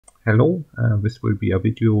Hello, this will be a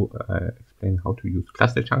video explaining how to use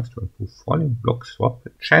cluster chunks to improve falling block swap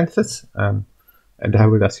chances. And I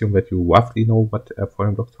will assume that you roughly know what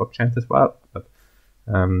falling block swap chances were, but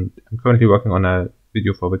I'm currently working on a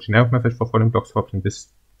video for the generic method for falling block swaps, and this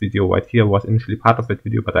video right here was initially part of that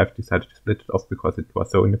video, but I've decided to split it off because it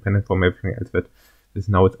was so independent from everything else that this is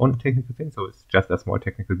now its own technical thing. So it's just a small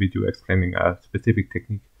technical video explaining a specific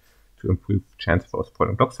technique to improve chance for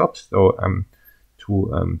falling block swaps. So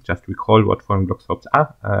just recall what falling block swaps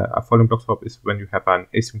are. A falling block swap is when you have an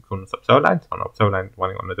asynchronous observer line, so an observer line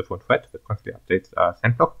running on a different thread that constantly updates a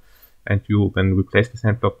send block, and you then replace the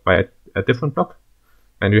send block by a different block.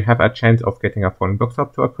 Then you have a chance of getting a falling block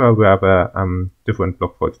swap to occur where the different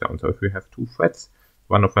block falls down. So if you have two threads,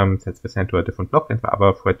 one of them sets the send to a different block, and the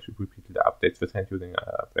other thread repeatedly updates the send using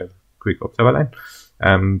a very quick observer line.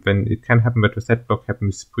 Then it can happen that the set block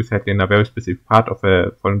happens precisely in a very specific part of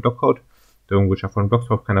a falling block code, during which a falling block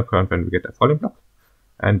swap can occur when we get a falling block.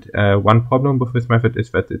 And one problem with this method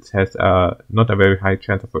is that it has not a very high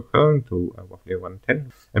chance of occurring, to roughly 1 in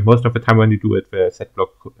 10. And most of the time when you do it, the set block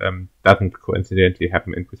doesn't coincidentally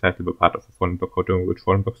happen in precisely the part of the falling block code during which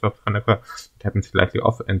falling block swaps can occur. It happens slightly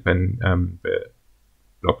off, and then the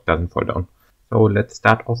block doesn't fall down. So let's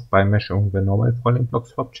start off by measuring the normal falling block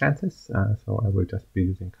swap chances. So I will just be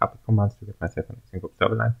using Kerb commands to get myself an async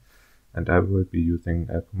observer line. And I will be using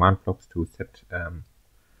command blocks to set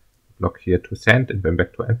block here to send and then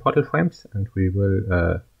back to end portal frames. And we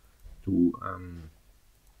will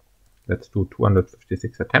let's do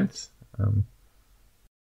 256 attempts.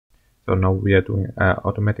 So now we are doing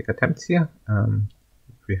automatic attempts here.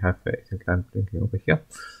 We have the async line blinking over here.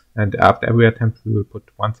 And after every attempt, we will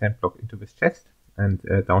put one send block into this chest. And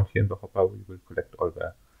down here in the hopper, we will collect all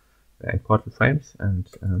the end portal frames. And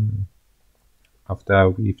after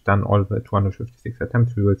we've done all the 256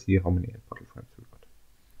 attempts, we will see how many end portal frames we got.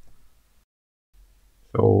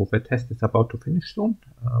 So the test is about to finish soon.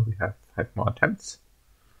 We have 5 more attempts.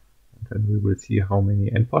 And then we will see how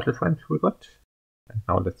many end portal frames we got. And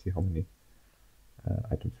now let's see how many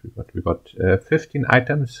items we got. We got 15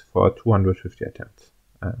 items for 250 attempts.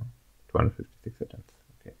 256 attempts.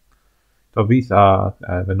 Okay. So these are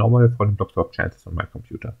the normal falling block swap chances on my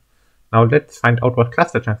computer. Now let's find out what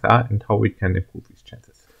cluster chunks are and how we can improve these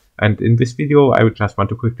chances. And in this video, I would just want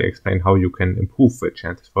to quickly explain how you can improve the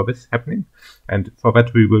chances for this happening. And for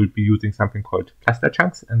that, we will be using something called cluster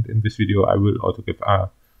chunks. And in this video, I will also give a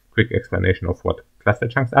quick explanation of what cluster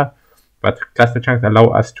chunks are. But cluster chunks allow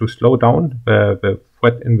us to slow down the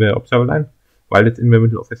thread in the observer line while it's in the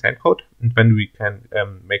middle of the send code. And then we can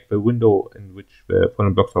make the window in which the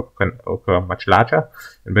falling block swap can occur much larger.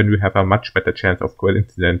 And then we have a much better chance of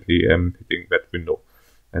coincidentally hitting that window.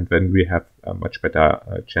 And then we have much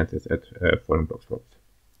better chances at falling block swaps.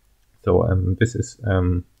 So this is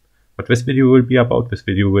what this video will be about. This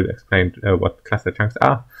video will explain what cluster chunks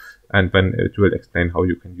are. And then it will explain how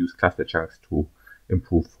you can use cluster chunks to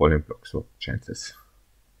improve falling block swap chances.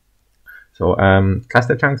 So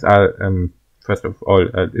cluster chunks are first of all,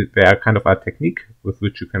 they are kind of a technique with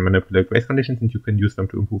which you can manipulate race conditions, and you can use them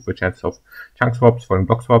to improve the chance of chunk swaps, falling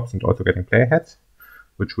block swaps, and also getting player heads,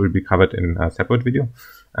 which will be covered in a separate video.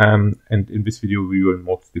 And in this video, we will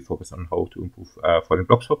mostly focus on how to improve falling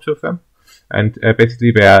block swaps with them. And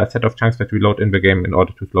basically, they are a set of chunks that we load in the game in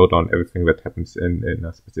order to slow down everything that happens in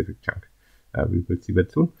a specific chunk. We will see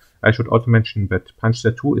that soon. I should also mention that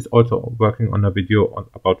punchster 2 is also working on a video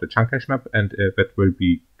about the chunk hash map, and that will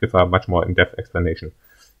give a much more in-depth explanation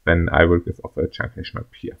than I will give of a chunk hash map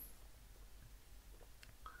here.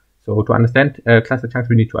 So to understand cluster chunks,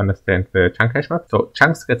 we need to understand the chunk hash map. So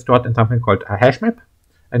chunks get stored in something called a hash map,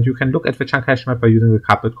 and you can look at the chunk hash map by using the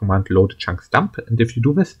Kerb command load chunks dump. And if you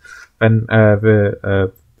do this, then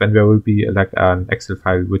there will be like an Excel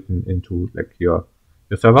file written into like your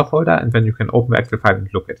server folder, and then you can open the Excel file and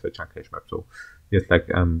look at the chunk hash map. So here's like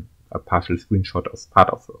a partial screenshot of part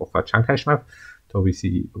of a chunk hash map. So we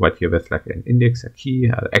see right here there's like an index, a key,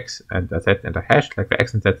 an X and a Z and a hash. Like the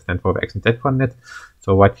X and Z stand for the X and Z coordinates.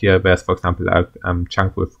 So right here there's, for example, a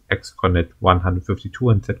chunk with X coordinate 152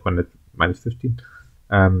 and Z coordinate -15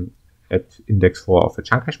 at index 4 of the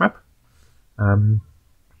chunk hash map.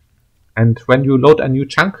 And when you load a new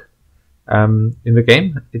chunk in the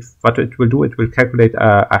game, what it will do, it will calculate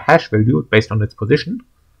a hash value based on its position,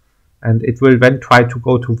 and it will then try to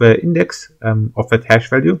go to the index of that hash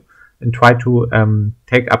value and try to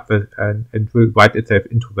take up and will write itself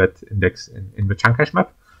into that index in the chunk hash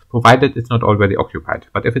map, provided it's not already occupied.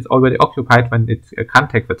 But if it's already occupied, then it can't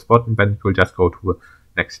take that spot, and then it will just go to the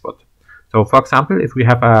next spot. So for example, if we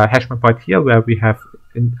have a hash map right here where we have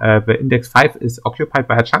the index 5 is occupied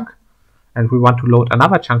by a chunk, and we want to load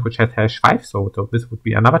another chunk which has hash 5, so this would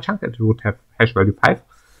be another chunk, and it would have hash value 5,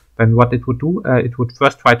 then what it would do, it would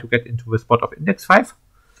first try to get into the spot of index 5,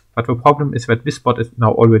 but the problem is that this spot is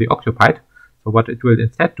now already occupied, so what it will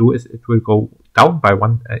instead do is it will go down by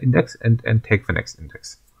one index and take the next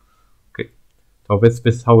index. Okay, so this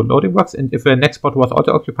is how loading works, and if the next spot was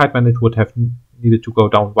also occupied, then it would have needed to go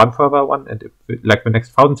down one further one, and if like the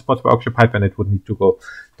next 1000 spots were occupied, then it would need to go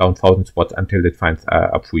down 1000 spots until it finds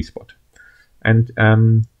a free spot. And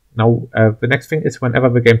now the next thing is whenever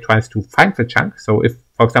the game tries to find the chunk, so if,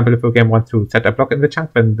 for example, if the game wants to set a block in the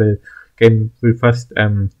chunk, then the game will first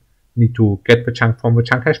need to get the chunk from the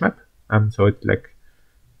chunk hash map. So it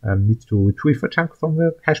needs to retrieve the chunk from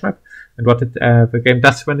the hash map. And what the game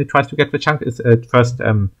does when it tries to get the chunk is it first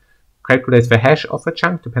calculates the hash of the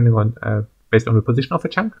chunk depending on based on the position of the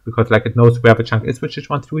chunk, because like it knows where the chunk is which it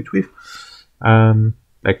wants to retrieve.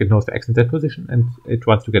 Like it knows the X and Z position, and it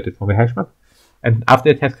wants to get it from the hash map. And after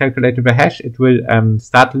it has calculated the hash, it will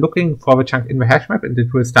start looking for the chunk in the hash map, and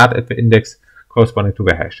it will start at the index corresponding to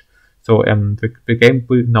the hash. So the game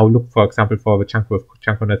will now look, for example, for the chunk with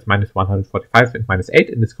chunk coordinates -145 and -8,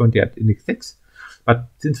 and it's currently at index 6. But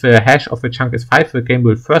since the hash of the chunk is 5, the game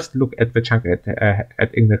will first look at the chunk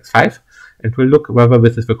at index 5, and will look whether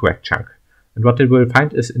this is the correct chunk. And what it will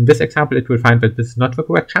find is, in this example, it will find that this is not the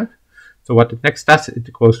correct chunk. So what it next does,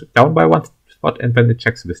 it goes down by one spot, and then it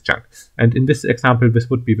checks this chunk. And in this example, this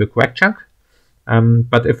would be the correct chunk.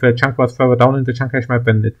 But if the chunk was further down in the chunk hash map,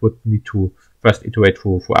 then it would need to first iterate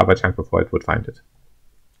through other chunk before it would find it.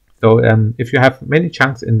 So if you have many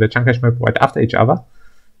chunks in the chunk hash map right after each other,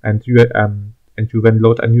 and you then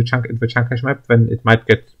load a new chunk in the chunk hash map, then it might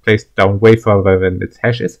get placed down way further than its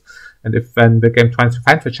hash is. And if then the game tries to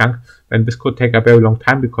find the chunk, then this could take a very long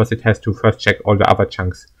time, because it has to first check all the other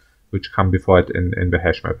chunks which come before it in the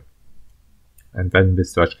hash map. And then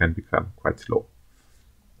this search can become quite slow.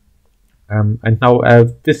 And now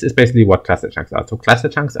this is basically what cluster chunks are. So cluster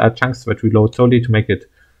chunks are chunks that we load solely to make it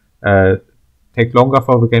take longer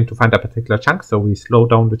for the game to find a particular chunk. So we slow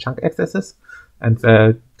down the chunk accesses. And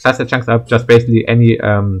cluster chunks are just basically any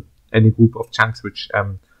group of chunks which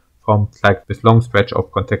forms like this long stretch of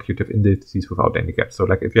consecutive indices without any gaps. So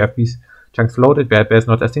like if you have these chunks loaded where there's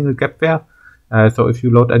not a single gap there, so if you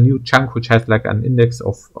load a new chunk which has like an index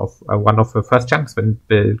of one of the first chunks, then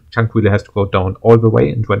the chunk really has to go down all the way,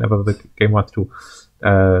 and whenever the game wants to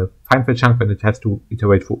find the chunk, then it has to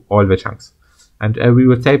iterate through all the chunks. And we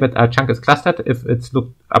would say that a chunk is clustered if its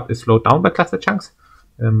looked up is slowed down by cluster chunks.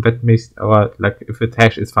 That means, or like if its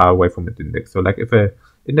hash is far away from its index. So like if the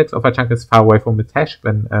index of a chunk is far away from its hash,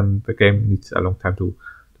 then the game needs a long time to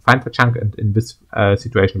find the chunk, and in this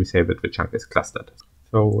situation we say that the chunk is clustered.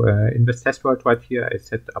 So in this test world right here, I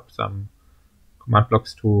set up some command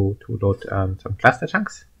blocks to load some cluster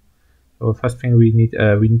chunks. So first thing we need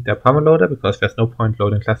a permaloader, because there's no point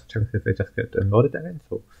loading cluster chunks if they just get unloaded again.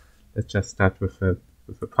 So let's just start with a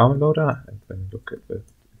permaloader, and then look at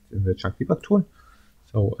in the chunk debug tool.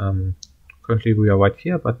 So currently we are right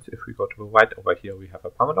here, but if we go to the right over here, we have a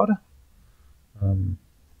permaloader.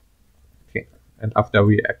 Okay, and after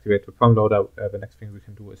we activate the permaloader, the next thing we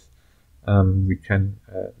can do is we can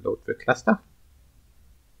load the cluster,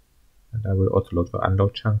 and I will also load the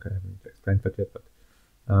unload chunk. I haven't explained that yet, but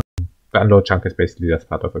the unload chunk is basically just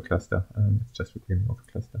part of a cluster. It's just the beginning of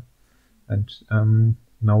a cluster. And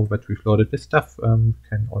now that we've loaded this stuff, we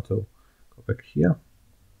can also go back here,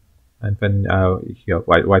 and then here,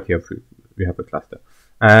 right here, we have a cluster.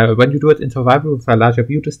 When you do it in survival with a larger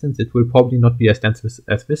view distance, it will probably not be as dense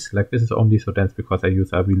as this. Like this is only so dense because I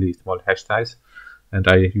use a really small hash size, and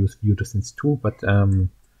I use view distance too, but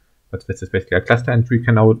this is basically a cluster, and we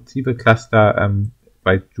can now see the cluster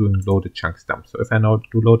by doing loaded chunks dump. So if I now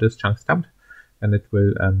do loaded chunks dump, then it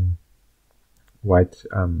will write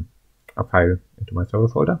a file into my server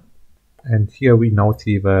folder. And here we now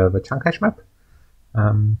see the chunk hash map.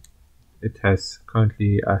 It has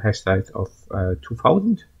currently a hash size of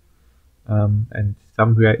 2000, and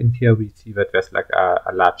somewhere in here we see that there's like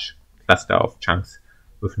a large cluster of chunks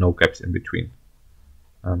with no gaps in between.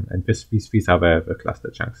 And these are the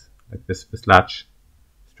cluster chunks. Like this large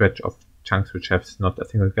stretch of chunks which has not a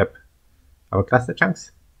single gap are cluster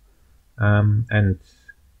chunks. And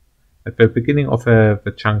at the beginning of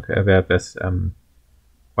the chunk where there's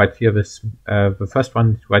right here, the first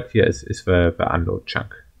one right here is the unload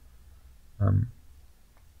chunk.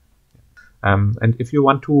 And if you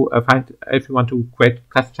want to create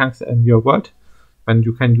cluster chunks in your world, then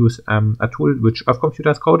you can use a tool which Earthcomputer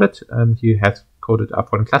has coded. He has coded up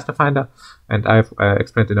for the cluster finder, and I've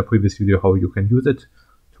explained in a previous video how you can use it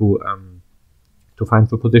to find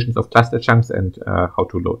the positions of cluster chunks and how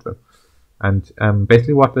to load them. And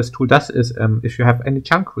basically what this tool does is, if you have any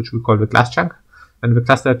chunk, which we call the glass chunk, then the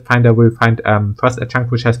cluster finder will find first a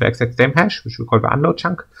chunk which has the exact same hash, which we call the unload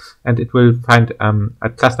chunk, and it will find a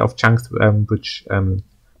cluster of chunks which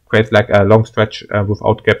creates like a long stretch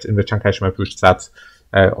without gaps in the chunk hash map, which starts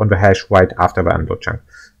on the hash right after the unload chunk.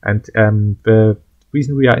 And the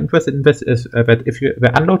reason we are interested in this is that if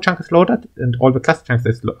the unload chunk is loaded and all the cluster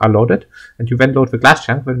chunks are loaded, and you then load the glass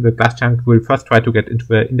chunk, then the glass chunk will first try to get into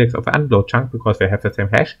the index of the unload chunk because they have the same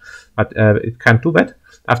hash, but it can't do that.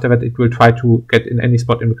 After that, it will try to get in any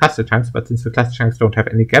spot in the cluster chunks, but since the cluster chunks don't have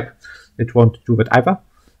any gap, it won't do that either.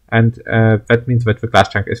 And that means that the glass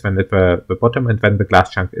chunk is then at the bottom, and then the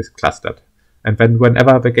glass chunk is clustered. And then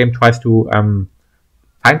whenever the game tries to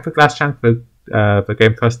find the glass chunk, the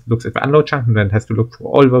game first looks at the unload chunk and then has to look for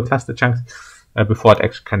all the cluster chunks before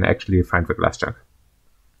it can actually find the glass chunk.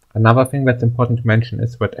 Another thing that's important to mention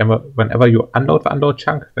is that whenever you unload the unload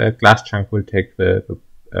chunk, the glass chunk will take the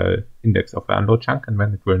index of the unload chunk, and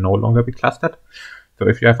then it will no longer be clustered. So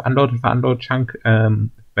if you have unloaded the unload chunk,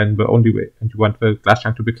 then the only way, and you want the glass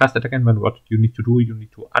chunk to be clustered again, then what you need to do, you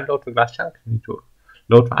need to unload the glass chunk, you need to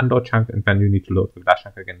load the unload chunk, and then you need to load the glass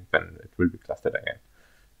chunk again, then it will be clustered again.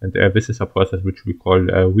 And this is a process which we call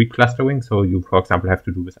reclustering. So you, for example, have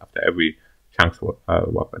to do this after every chunk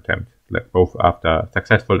swap attempt, like both after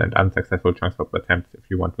successful and unsuccessful chunk swap attempts. If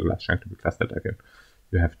you want the glass chunk to be clustered again,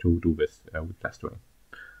 you have to do this reclustering.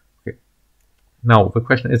 Okay. Now the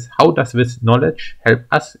question is, how does this knowledge help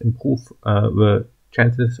us improve the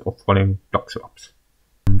chances of falling block swaps?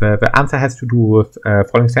 The answer has to do with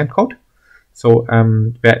falling sand code. So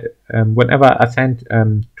whenever a sand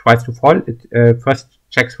tries to fall, it first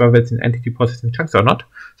checks whether it's an entity processing chunks or not.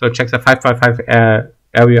 So it checks a 5x5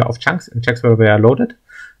 area of chunks and checks whether they are loaded.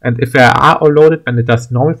 And if they are all loaded, then it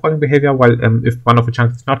does normal falling behavior, while if one of the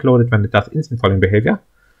chunks is not loaded, then it does instant falling behavior.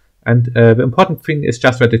 And the important thing is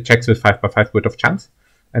just that it checks with 5x5 width of chunks.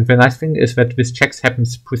 And the nice thing is that this checks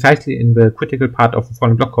happens precisely in the critical part of the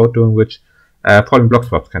falling block code during which falling block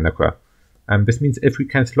swaps can occur. This means if we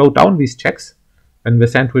can slow down these checks, then the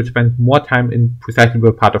sand will spend more time in precisely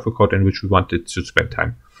the part of the code in which we want it to spend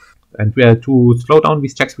time. And to slow down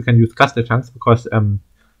these checks, we can use cluster chunks, because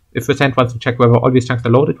if the sand wants to check whether all these chunks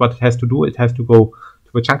are loaded, what it has to do, it has to go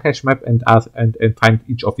to the chunk hash map and find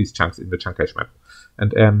each of these chunks in the chunk hash map.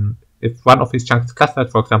 And if one of these chunks is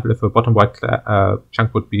clustered, for example, if the bottom right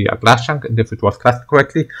chunk would be a glass chunk, and if it was clustered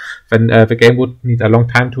correctly, then the game would need a long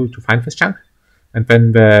time to find this chunk. And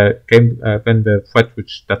then the thread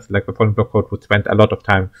which does like the falling block code would spend a lot of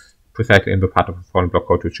time precisely in the part of the falling block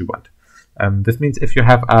code which you want. This means if you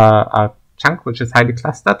have a chunk which is highly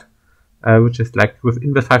clustered, which is like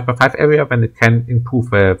within the 5x5 area, then it can improve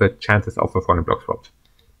the chances of the falling block swaps.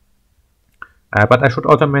 But I should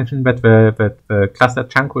also mention that the clustered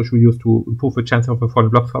chunk which we use to improve the chance of a falling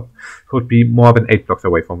block swap should be more than 8 blocks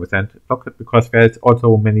away from the sand block, because there's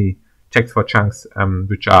also many checks for chunks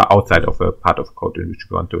which are outside of a part of the code in which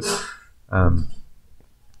we want to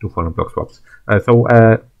do falling block swaps. So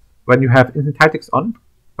when you have instant tildex on,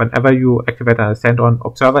 whenever you activate a sand-on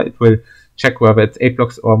observer, it will check whether it's 8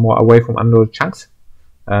 blocks or more away from unloaded chunks,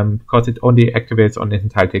 because it only activates on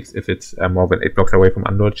instant tildex if it's more than 8 blocks away from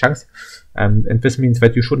unloaded chunks. And this means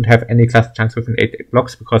that you shouldn't have any cluster chunks within 8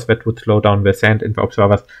 blocks, because that would slow down the sand in the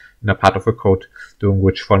observers in a part of the code during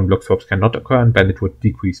which falling block swaps cannot occur, and then it would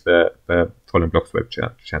decrease the falling block swap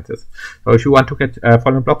chances. So if you want to get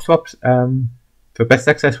falling block swaps, the best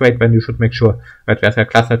success rate, then you should make sure that there's a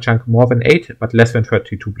cluster chunk more than 8, but less than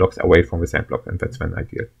 32 blocks away from the sand block, and that's then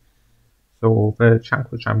ideal. So the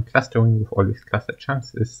chunk which I'm clustering with all these clustered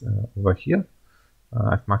chunks is over here.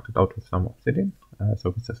 I've marked it out with some obsidian.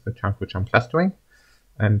 So this is the chunk which I'm clustering.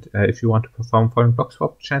 And if you want to perform falling block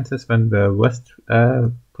swap chances, then the worst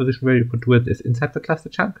position where you could do it is inside the cluster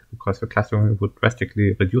chunk, because the clustering would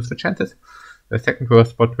drastically reduce the chances. The second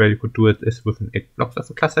worst spot where you could do it is within 8 blocks of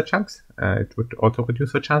the cluster chunks. It would also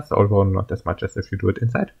reduce the chance, although not as much as if you do it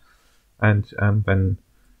inside. And then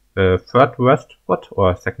the third worst spot,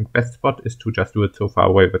 or second best spot, is to just do it so far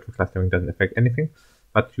away that the clustering doesn't affect anything.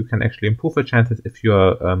 But you can actually improve the chances if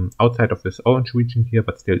you're outside of this orange region here,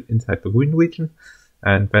 but still inside the green region.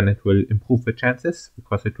 And then it will improve the chances,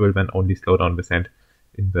 because it will then only slow down the sand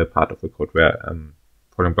in the part of the code where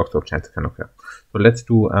falling block swap chances can occur. So let's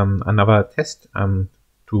do another test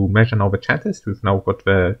to measure now the chances. We've now got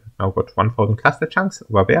 1000 cluster chunks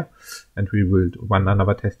over there, and we will run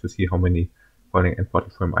another test to see how many falling and portal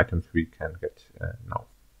frame items we can get now.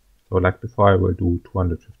 So like before, I will do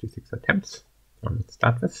 256 attempts. So let's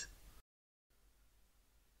start this.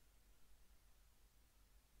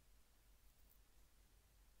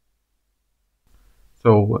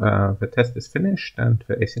 So the test is finished and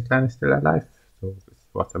the async line is still alive. So this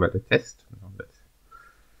was a valid test. Now let's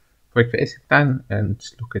break the async line and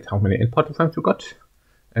look at how many end portal frames we got.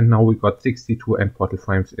 And now we got 62 end portal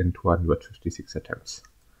frames in 256 attempts.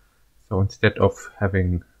 So instead of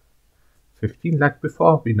having 15 like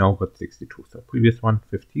before, we now got 62. So previous one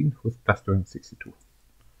 15 with clustering 62.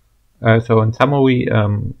 So in summary,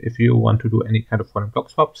 if you want to do any kind of falling block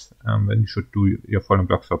swaps, then you should do your falling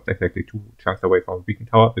block swaps exactly 2 chunks away from the beacon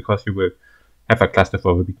tower, because you will have a cluster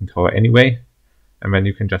for the beacon tower anyway, and then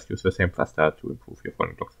you can just use the same cluster to improve your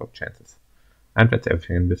falling block swap chances. And that's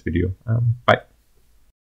everything in this video. Bye.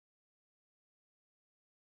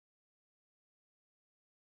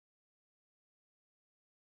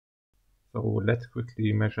 So let's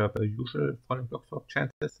quickly measure the usual falling block swap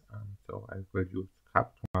chances. So I will use Kerb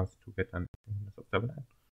to get an observer line.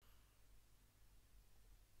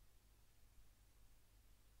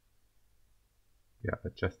 Yeah,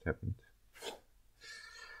 that just happened.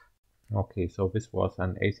 Okay, so this was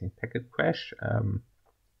an async packet crash.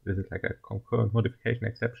 This is like a concurrent modification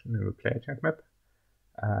exception in the player chunk map.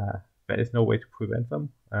 There is no way to prevent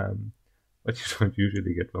them, but you don't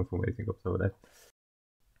usually get them from async observer.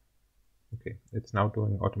 Okay, it's now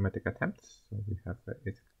doing automatic attempts. So we have the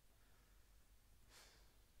async.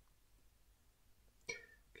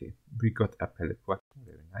 Okay, we got a pallet working,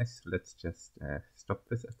 very nice. Let's just stop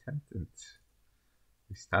this attempt and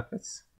restart this.